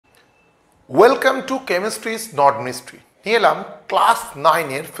Welcome to chemistry is not mystery. নিয়ে এলাম class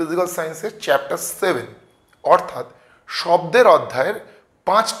 9-এর physical সায়েন্সের চ্যাপ্টার 7 অর্থাৎ শব্দের অধ্যায়ের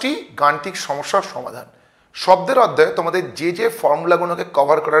 5টি গাণিতিক সমস্যার সমাধান। শব্দের অধ্যায়ে তোমাদের যে যে ফর্মুলাগুলোকে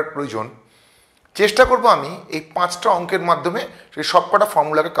কভার করার প্রয়োজন চেষ্টা করব আমি এই 5টা অঙ্কের মাধ্যমে সেই সবকটা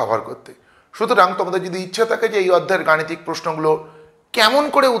ফর্মুলাকে কভার করতে। সুতরাং তোমাদের যদি ইচ্ছা থাকে যে এই অধ্যায়ের গাণিতিক প্রশ্নগুলো কেমন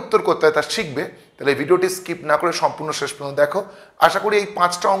করে উত্তর করতে হয় তা শিখবে, তাহলে ভিডিওটি স্কিপ না করে সম্পূর্ণ শেষ পর্যন্ত দেখো। আশা করি এই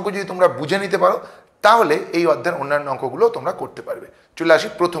 5টা অঙ্ক যদি তোমরা বুঝে নিতে পারো তাহলে এই অধ্যায়ের অন্যান্য অঙ্কগুলো তোমরা করতে পারবে। চলে আসি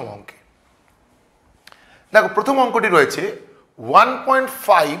প্রথম অঙ্কে। দেখো, প্রথম অঙ্কটি রয়েছে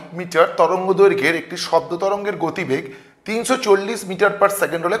 1.5 মিটার তরঙ্গ দৈর্ঘ্যের একটি শব্দ তরঙ্গের গতিবেগ 340 মিটার পার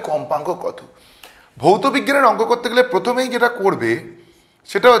সেকেন্ড হলে কম্পাঙ্ক কত? ভৌত বিজ্ঞানের অঙ্ক করতে গেলে প্রথমেই যেটা করবে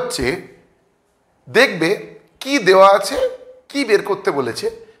সেটা হচ্ছে দেখবে কি দেওয়া আছে, কি বের করতে বলেছে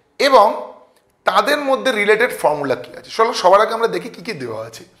এবং তাদের মধ্যে রিলেটেড ফর্মুলা কি আছে। চলো সবার আগে আমরা দেখি কি কি দেওয়া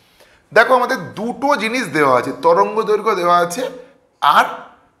আছে। দেখো, আমাদের দুটো জিনিস দেওয়া আছে, তরঙ্গ দৈর্ঘ্য দেওয়া আছে আর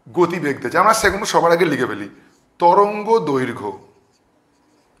গতিবেগ দেওয়া আছে। আমরা সেগুলো সবার আগে লিখে ফেলি। তরঙ্গ দৈর্ঘ্য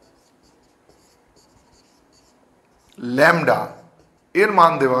ল্যামডা এর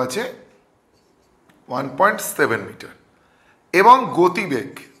মান দেওয়া আছে 1.7 মিটার এবং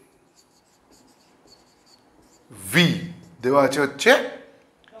গতিবেগ ভি দেওয়া আছে হচ্ছে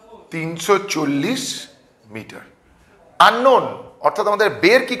 340 মিটার। আননোন অর্থাৎ আমাদের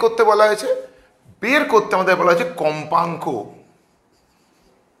বের কি করতে বলা হয়েছে, বের করতে আমাদের বলা হয়েছে কম্পাঙ্ক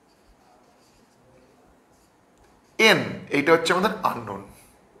এন, এইটা হচ্ছে আমাদের আননোন।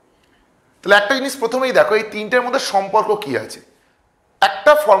 তাহলে একটা জিনিস প্রথমেই দেখো, এই তিনটের মধ্যে সম্পর্ক কি আছে।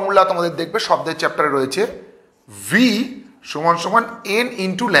 একটা ফর্মুলা তোমাদের দেখবে শব্দের চ্যাপ্টারে রয়েছে, ভি সমান সমান এন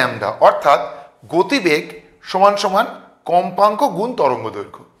ইন্টু ল্যামডা, অর্থাৎ গতিবেগ সমান সমান কম্পাঙ্ক গুণ তরঙ্গ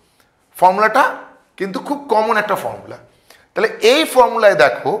দৈর্ঘ্য। ফর্মুলাটা কিন্তু খুব কমন একটা ফর্মুলা। তাহলে এই ফর্মুলায়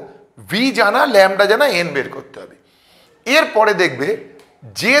দেখো ভি জানা, ল্যামডা জানা, এন বের করতে হবে। এরপরে দেখবে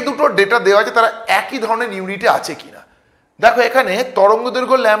যে দুটো ডেটা দেওয়া আছে তারা একই ধরনের ইউনিটে আছে কিনা। দেখো, এখানে তরঙ্গ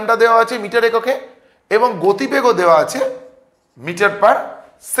দৈর্ঘ্য ল্যামডা দেওয়া আছে মিটার এককে এবং গতিবেগও দেওয়া আছে মিটার পার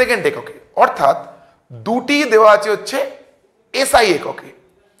সেকেন্ড এককে, অর্থাৎ দুটি দেওয়া আছে হচ্ছে এসআই এককে।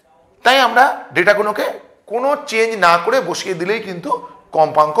 তাই আমরা ডেটাগুলোকে কোনো চেঞ্জ না করে বসিয়ে দিলেই কিন্তু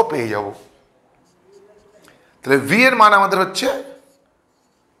কম্পাঙ্ক পেয়ে যাব। তাহলে ভি এর মান আমাদের হচ্ছে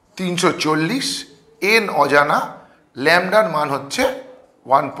 340, এন অজানা, ল্যামডার মান হচ্ছে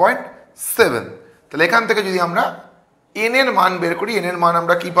 1.7। তাহলে এখান থেকে যদি আমরা এন এর মান বের করি, এন এর মান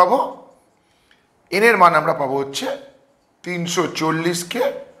আমরা কি পাবো? এন এর মান আমরা পাবো হচ্ছে 340কে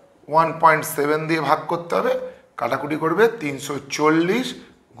 1.7 দিয়ে ভাগ করতে হবে, কাটাকুটি করবে 340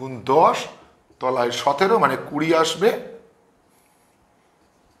 গুণ 10, তলায় 17 মানে 20 আসবে,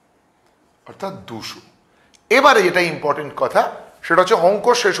 অর্থাৎ 200। এবারে যেটা ইম্পর্টেন্ট কথা সেটা হচ্ছে অঙ্ক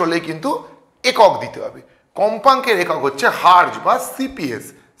শেষ হলেই কিন্তু একক দিতে হবে। কম্পাঙ্কের একক হচ্ছে হার্জ বা সিপিএস,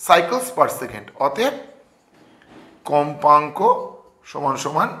 সাইকেলস পার সেকেন্ড। অতএব কম্পাঙ্ক সমান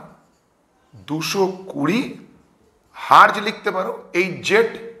সমান 220 হার্জ লিখতে পারো এই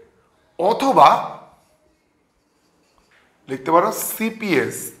জেড, অথবা লিখতে পারো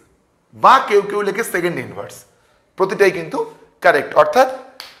সিপিএস, বা কেউ কেউ লেখে সেকেন্ড ইনভার্স। প্রতিটাই কিন্তু কারেক্ট, অর্থাৎ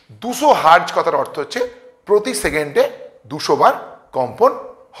 200 হার্জ কথার অর্থ হচ্ছে প্রতি সেকেন্ডে 200 বার কম্পন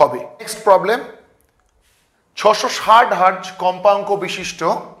হবে। নেক্সট প্রবলেম, 660 হার্জ কম্পাঙ্ক বিশিষ্ট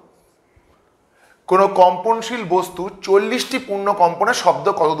কোনো কম্পনশীল বস্তু 40টি পূর্ণ কম্পনে শব্দ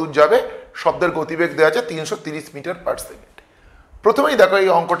কত দূর যাবে? শব্দের গতিবেগ দেওয়া আছে 330 মিটার পার সেকেন্ড। প্রথমেই দেখো, এই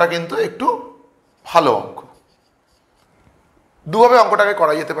অঙ্কটা কিন্তু একটু ভালো অঙ্ক। দুভাবে অঙ্কটাকে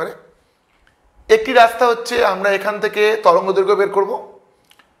করা যেতে পারে। একটি রাস্তা হচ্ছে আমরা এখান থেকে তরঙ্গ দৈর্ঘ্য বের করব,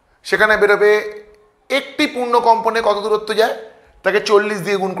 সেখানে বেরোবে একটি পূর্ণ কম্পনে কত দূরত্ব যায় তাকে 40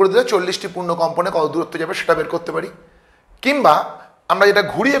 দিয়ে গুণ করে দিলে 40টি পূর্ণ কম্পনে কত দূরত্ব যাবে সেটা বের করতে পারি। কিংবা আমরা যেটা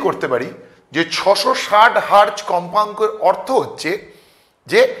ঘুরিয়ে করতে পারি যে 660 হার্জ কম্পাঙ্কের অর্থ হচ্ছে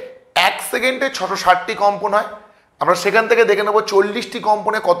যে 1 সেকেন্ডে 660টি কম্পন হয়। আমরা সেখান থেকে দেখে নেবো 40টি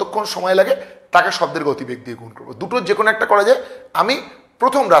কম্পনে কতক্ষণ সময় লাগে, তাকে শব্দের গতিবেগ দিয়ে গুণ করবো। দুটোর যে কোনো একটা করা যায়। আমি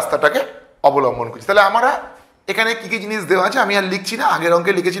প্রথম রাস্তাটাকে অবলম্বন করছি। তাহলে আমরা এখানে কি কি জিনিস দেওয়া আছে আমি আর লিখছি না, আগের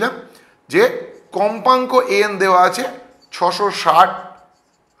অঙ্কে লিখেছিলাম যে কম্পাঙ্ক এন দেওয়া আছে 660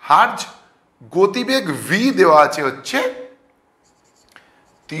 হার্জ, গতিবেগ ভি দেওয়া আছে হচ্ছে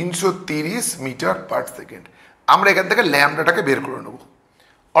 330 মিটার পার সেকেন্ড। আমরা এখান থেকে ল্যামডাটাকে বের করে নেব,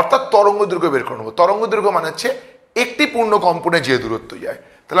 অর্থাৎ তরঙ্গ দৈর্ঘ্য বের করে নেব। তরঙ্গ দৈর্ঘ্য মানে হচ্ছে একটি পূর্ণ কম্পনে যে দূরত্ব যায়।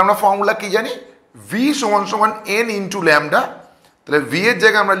 তাহলে আমরা ফর্মুলা কি জানি? ভি সমান সমান এন ইন্টু ল্যামডা। তাহলে ভি এর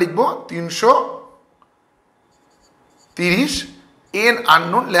জায়গায় আমরা লিখবো 330, এন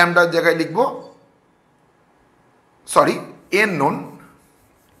আননোন, ল্যামডার জায়গায় লিখবো N known,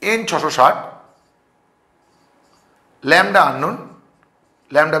 n 660, lambda unknown,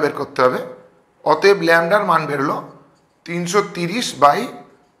 lambda বের করতে হবে। অতএব ল্যামডার মান বেরোলো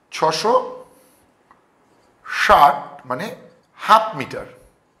 330/660 মানে হাফ মিটার।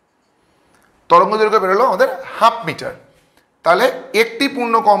 তরঙ্গ দৈর্ঘ্য বেরোলো আমাদের হাফ মিটার। তাহলে একটি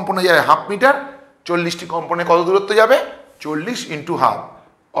পূর্ণ কম্পনে যাবে হাফ মিটার, 40টি কম্পনে কত দূরত্ব যাবে? 40 ইন্টু হাফ।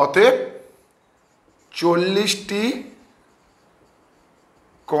 অতএব 40টি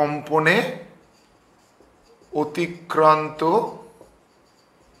কম্পনে অতিক্রান্ত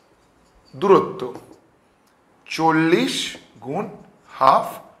দূরত্ব 40 গুণ হাফ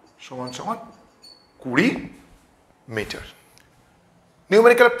সমান সমান 20 মিটার।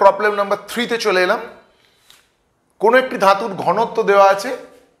 নিউমেরিক্যাল প্রবলেম নাম্বার 3-তে চলে এলাম। কোনো একটি ধাতুর ঘনত্ব দেওয়া আছে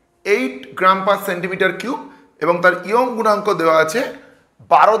 8 গ্রাম পার সেন্টিমিটার কিউব এবং তার ইয়ং গুণাঙ্ক দেওয়া আছে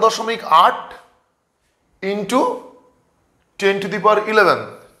 12.8 ইন্টু 10⁻11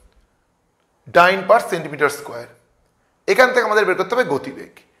 ডাইন পার সেন্টিমিটার স্কোয়ার। এখান থেকে আমাদের বের করতে হবে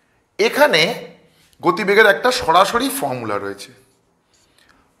গতিবেগ। এখানে গতিবেগের একটা সরাসরি ফর্মুলা রয়েছে,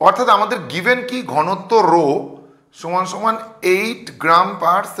 অর্থাৎ আমাদের গিভেন কি ঘনত্ব রো সমান সমান 8 গ্রাম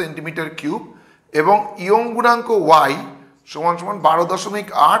পার সেন্টিমিটার কিউব এবং ইয়ং গুণাঙ্ক ওয়াই সমান সমান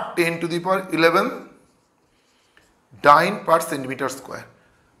 12.8 10⁻11 ডাইন পার সেন্টিমিটার স্কোয়ার।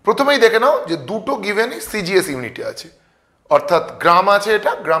 প্রথমেই দেখে নাও যে দুটো গিভেনই সিজিএস ইউনিটে আছে, অর্থাৎ গ্রাম আছে,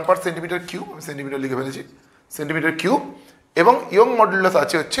 এটা গ্রাম পার সেন্টিমিটার কিউব, আমি সেন্টিমিটার লিখে ফেলেছি, সেন্টিমিটার কিউব, এবং ইয়ং মডুলাস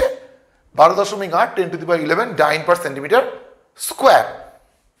আছে হচ্ছে 12.8 10⁻11 ডাইন পার সেন্টিমিটার স্কোয়ার।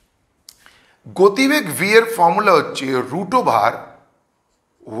 গতিবেগ ভি এর ফর্মুলা হচ্ছে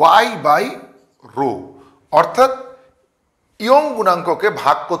 √y/ρ, অর্থাৎ ইয়ং গুণাঙ্ককে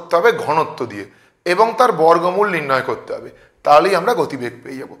ভাগ করতে হবে ঘনত্ব দিয়ে এবং তার বর্গমূল নির্ণয় করতে হবে, তাহলেই আমরা গতিবেগ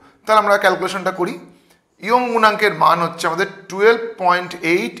পেয়ে যাব। তাহলে আমরা ক্যালকুলেশনটা করি। ইয়ং গুণাঙ্কের মান হচ্ছে আমাদের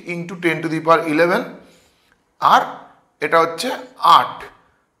 12.8 ইন্টু 10⁻11 আর এটা হচ্ছে 8,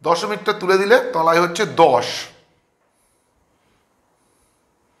 দশমিকটা তুলে দিলে তলায় হচ্ছে 10।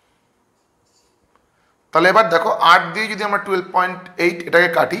 তাহলে এবার দেখো 8 দিয়ে যদি আমরা 12.8 এটাকে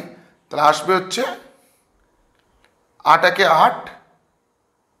কাটি তাহলে আসবে হচ্ছে 8 একে 8,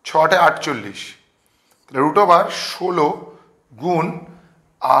 6 48, তাহলে √16 গুণ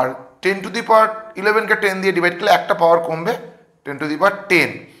আর 10⁻11কে 10 দিয়ে ডিভাইড করলে একটা পাওয়ার কমবে 10⁻10,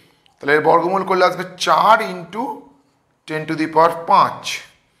 তাহলে এর বর্গমূল করলে আসবে 4 ইন্টু 10⁵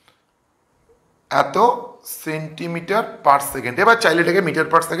 এত সেন্টিমিটার পার সেকেন্ড। এবার চাইলে এটাকে মিটার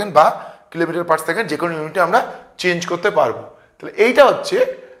পার সেকেন্ড বা কিলোমিটার পার সেকেন্ড যে কোনো ইউনিটে আমরা চেঞ্জ করতে পারবো। তাহলে এইটা হচ্ছে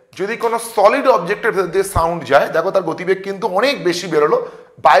যদি কোনো সলিড অবজেক্টের ভেতর দিয়ে সাউন্ড যায়, দেখো তার গতিবেগ কিন্তু অনেক বেশি বেরোলো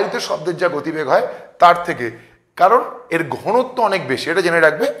বায়ুতে শব্দের যা গতিবেগ হয় তার থেকে, কারণ এর ঘনত্ব অনেক বেশি। এটা জেনে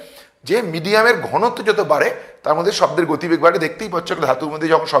রাখবে যে মিডিয়ামের ঘনত্ব যত বাড়ে তার মধ্যে শব্দের গতিবেগ বাড়ে। দেখতেই পাচ্ছ একটা ধাতুর মধ্যে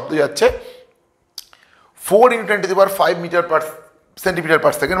যখন শব্দ যাচ্ছে 4 × 10⁵ metre per centimetre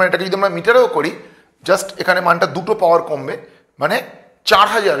per second, মানে এটাকে যদি আমরা মিটারেও করি জাস্ট এখানে মানটা দুটো পাওয়ার কমবে, মানে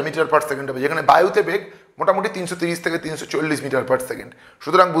 4000 মিটার পার সেকেন্ড হবে, যেখানে বায়ুতে বেগ মোটামুটি 330 থেকে 340 মিটার পার সেকেন্ড।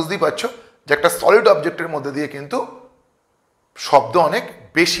 সুতরাং বুঝতেই পারছো যে একটা সলিড অবজেক্টের মধ্যে দিয়ে কিন্তু শব্দ অনেক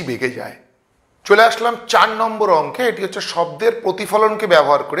বেশি বেগে যায়। চলে আসলাম 4 নম্বর অঙ্কে। এটি হচ্ছে শব্দের প্রতিফলনকে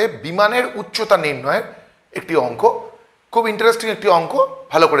ব্যবহার করে বিমানের উচ্চতা নির্ণয়ের একটি অঙ্ক। খুব ইন্টারেস্টিং একটি অঙ্ক,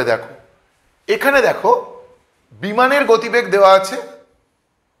 ভালো করে দেখো। এখানে দেখো বিমানের গতিবেগ দেওয়া আছে,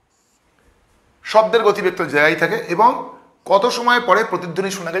 শব্দের গতিবেগ তো জায়গায় থাকে এবং কত সময় পরে প্রতিধ্বনি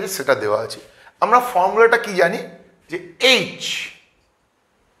শোনা গেছে সেটা দেওয়া আছে। আমরা ফর্মুলাটা কি জানি যে এইচ,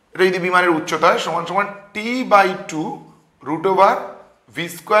 এটা যদি বিমানের উচ্চতা হয় সমান সমান T/2 √v² -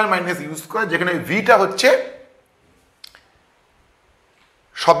 u², যেখানে ভিটা হচ্ছে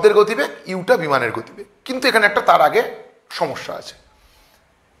শব্দের গতিবেগ, ইউটা বিমানের গতিবেগ। কিন্তু এখানে একটা তার আগে সমস্যা আছে।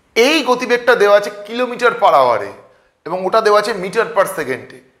 এই গতিবেগটা দেওয়া আছে কিলোমিটার পার আওয়ারে এবং ওটা দেওয়া আছে মিটার পার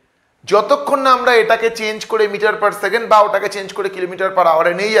সেকেন্ডে। যতক্ষণ না আমরা এটাকে চেঞ্জ করে মিটার পার সেকেন্ড বা ওটাকে চেঞ্জ করে কিলোমিটার পার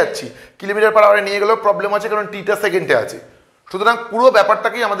আওয়ারে নিয়ে যাচ্ছি, কিলোমিটার পার আওয়ারে নিয়ে গেলেও প্রবলেম আছে কারণ টিটা সেকেন্ডে আছে। সুতরাং পুরো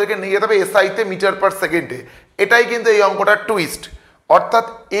ব্যাপারটাকেই আমাদেরকে নিয়ে যেতে হবে এসআইতে মিটার পার সেকেন্ডে। এটাই কিন্তু এই অঙ্কটার টুইস্ট, অর্থাৎ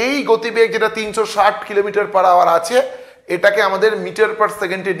এই গতিবেগ যেটা 360 কিলোমিটার পার আওয়ার আছে এটাকে আমাদের মিটার পার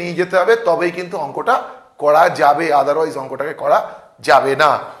সেকেন্ডে নিয়ে যেতে হবে, তবেই কিন্তু অঙ্কটা করা যাবে, আদারওয়াইজ অঙ্কটাকে করা যাবে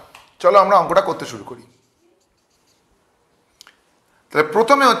না। চলো আমরা অঙ্কটা করতে শুরু করি। তাহলে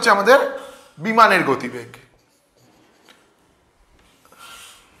প্রথমে হচ্ছে আমাদের বিমানের গতিবেগ।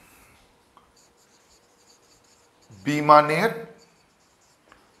 বিমানের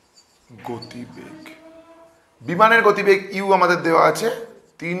গতিবেগ, বিমানের গতিবেগ ইউ আমাদের দেওয়া আছে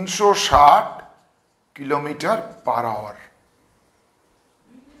 360 কিলোমিটার পার আওয়ার।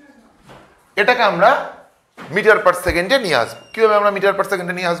 এটাকে আমরা মিটার পার সেকেন্ডে নিয়ে আসবো। কীভাবে আমরা মিটার পার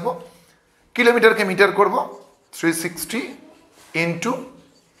সেকেন্ডে নিয়ে আসবো? কিলোমিটারকে মিটার করব 360 ইন্টু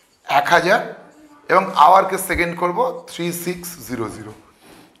 1000 এবং আওয়ারকে সেকেন্ড করব 3600।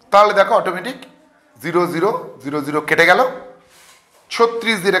 তাহলে দেখো অটোমেটিক 0000 কেটে গেল।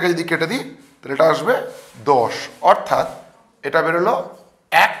 36 দিয়ে রেখে যদি কেটে দিই তাহলে এটা আসবে 10, অর্থাৎ এটা বেরোলো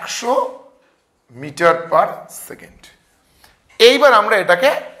 100 মিটার পার সেকেন্ড। এইবার আমরা এটাকে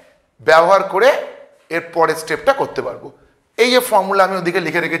ব্যবহার করে এর পরের স্টেপটা করতে পারবো। এই যে ফর্মুলা আমি ওদিকে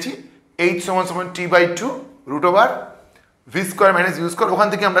লিখে রেখেছি, h = t/2 √v² - u², ওখান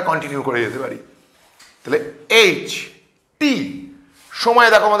থেকে আমরা কন্টিনিউ করে যেতে পারি। তাহলে h t সময়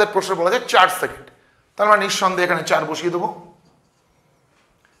দেখো আমাদের প্রশ্ন বলা যায় 4 সেকেন্ড, তার মানে নিঃসন্দেহে এখানে 4 বসিয়ে দেবো।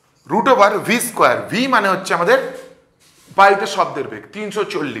 √v², v মানে হচ্ছে আমাদের বায়ুতে শব্দের বেগ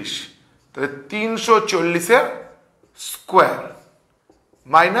 340, তাহলে 340 স্কোয়ার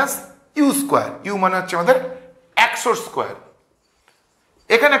মাইনাস u², u মানে হচ্ছে আমাদের 100 স্কোয়ার।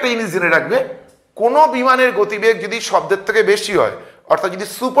 এখানে একটা জিনিস জেনে রাখবে, কোনো বিমানের গতিবেগ যদি শব্দের থেকে বেশি হয়, অর্থাৎ যদি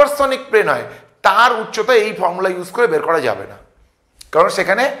সুপারসনিক প্লেন হয়, তার উচ্চতা এই ফর্মুলা ইউজ করে বের করা যাবে না, কারণ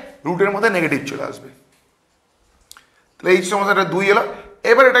সেখানে রুটের মধ্যে নেগেটিভ চলে আসবে। তাহলে এই সমস্যাটা 2 এলো।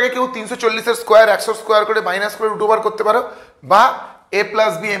 এবার এটাকে কেউ 340 স্কোয়ার 100 স্কোয়ার করে মাইনাস করে √ওভার করতে পারো, বা a +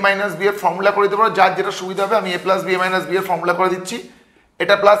 b a - b এর ফর্মুলা করে দিতে পারো, যার যেটা সুবিধা হবে। আমি a + b a - b এর ফর্মুলা করে দিচ্ছি।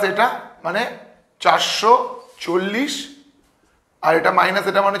 এটা প্লাস এটা মানে 440, আর এটা মাইনাস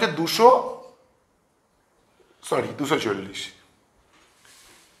এটা মানে হচ্ছে 240।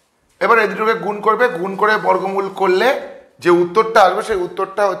 এবার এই দুটোকে গুণ করবে, গুণ করে বর্গমূল করলে যে উত্তরটা আসবে সেই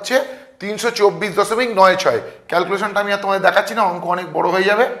উত্তরটা হচ্ছে 324.96। ক্যালকুলেশনটা আমি আর তোমাদের দেখাচ্ছি না, অঙ্ক অনেক বড় হয়ে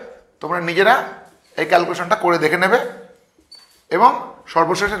যাবে, তোমরা নিজেরা এই ক্যালকুলেশনটা করে দেখে নেবে। এবং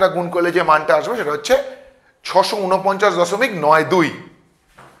সর্বশেষ এটা গুণ করলে যে মানটা আসবে সেটা হচ্ছে 649.92।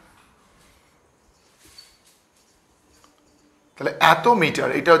 তাহলে এত মিটার,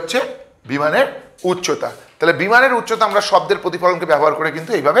 এটা হচ্ছে বিমানের উচ্চতা। তাহলে বিমানের উচ্চতা আমরা শব্দের প্রতিফলনকে ব্যবহার করে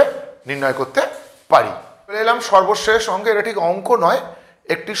কিন্তু এইভাবে নির্ণয় করতে পারি। চলে এলাম সর্বশেষ অঙ্কে। এটা ঠিক অঙ্ক নয়,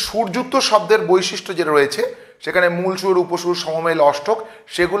 একটি সুরযুক্ত শব্দের বৈশিষ্ট্য যেটা রয়েছে, সেখানে মূল সুর, উপসুর, সমমেল, অষ্টক,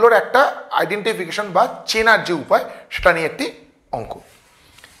 সেগুলোর একটা আইডেন্টিফিকেশন বা চেনার যে উপায়, সেটা নিয়ে একটি অঙ্ক।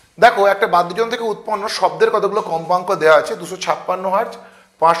 দেখো, একটা বাদ্যযন্ত্র থেকে উৎপন্ন শব্দের কতগুলো কম্পাঙ্ক দেওয়া আছে, 256 হার্জ,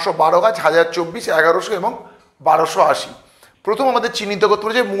 512 হার্জ, 1024, 1100 এবং 1280। প্রথম আমাদের চিহ্নিত করতে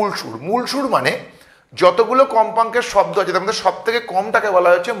হবে যে মূল সুর। মূল সুর মানে যতগুলো কম্পাঙ্কের শব্দ আছে তার মধ্যে সব থেকে কমটাকে বলা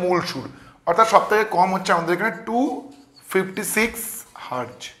হচ্ছে মূল সুর, অর্থাৎ সব থেকে কম হচ্ছে আমাদের এখানে 256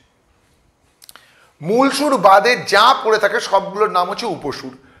 হার্জ। মূল সুর বাদে যা পড়ে থাকে সবগুলোর নাম হচ্ছে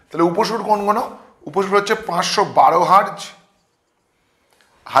উপসুর। তাহলে উপসুর কোনগুলো? উপসুর হচ্ছে 512 হার্জ,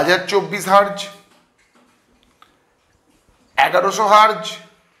 1024 হার্জ, 1100 হার্জ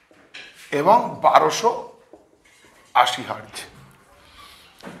এবং 1280 হার্জ।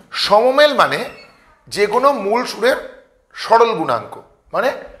 সমমেল মানে যে কোনো মূল সুরের সরল গুণাঙ্ক, মানে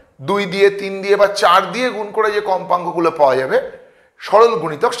 2 দিয়ে 3 দিয়ে বা 4 দিয়ে গুণ করে যে কম্পাঙ্কগুলো পাওয়া যাবে সরল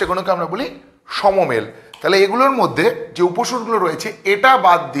গুণিতক, সেগুলোকে আমরা বলি সমমেল। তাহলে এগুলোর মধ্যে যে উপসুরগুলো রয়েছে এটা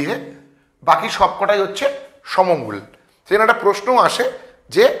বাদ দিয়ে বাকি সবকটাই হচ্ছে সমমূল। সেখানে একটা প্রশ্ন আসে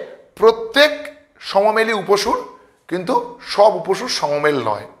যে প্রত্যেক সমমেলই উপসুর, কিন্তু সব উপসুর সমমেল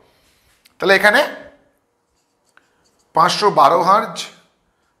নয়। তাহলে এখানে 512 হার্জ,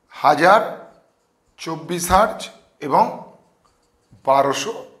 1024 হার্জ এবং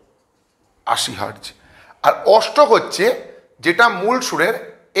 1280 হার্জ। আর অষ্টক হচ্ছে যেটা মূল সুরের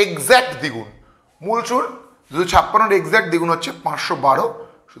এক্স্যাক্ট দ্বিগুণ। মূল সুর 256 এক্স্যাক্ট দ্বিগুণ হচ্ছে 512,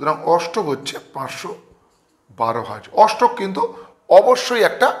 সুতরাং অষ্টক হচ্ছে 512 হার্জ। অষ্টক কিন্তু অবশ্যই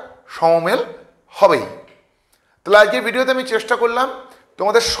একটা সমমেল হবেই। তাহলে আজকের ভিডিওতে আমি চেষ্টা করলাম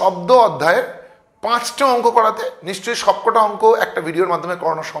তোমাদের শব্দ অধ্যায়ের 5টা অঙ্ক করাতে। নিশ্চয়ই সবকটা অঙ্ক একটা ভিডিওর মাধ্যমে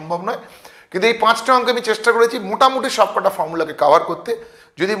করানো সম্ভব নয়, কিন্তু এই 5টা অঙ্কে আমি চেষ্টা করেছি মোটামুটি সবকটা ফর্মুলাকে কভার করতে।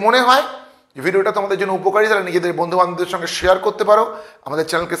 যদি মনে হয় ভিডিওটা তোমাদের জন্য উপকারী, তাহলে নিজেদের বন্ধু বান্ধবদের সঙ্গে শেয়ার করতে পারো, আমাদের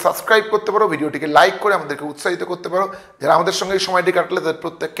চ্যানেলকে সাবস্ক্রাইব করতে পারো, ভিডিওটিকে লাইক করে আমাদেরকে উৎসাহিত করতে পারো। যারা আমাদের সঙ্গে এই সময়টি কাটলে তাদের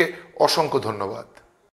প্রত্যেককে অসংখ্য ধন্যবাদ।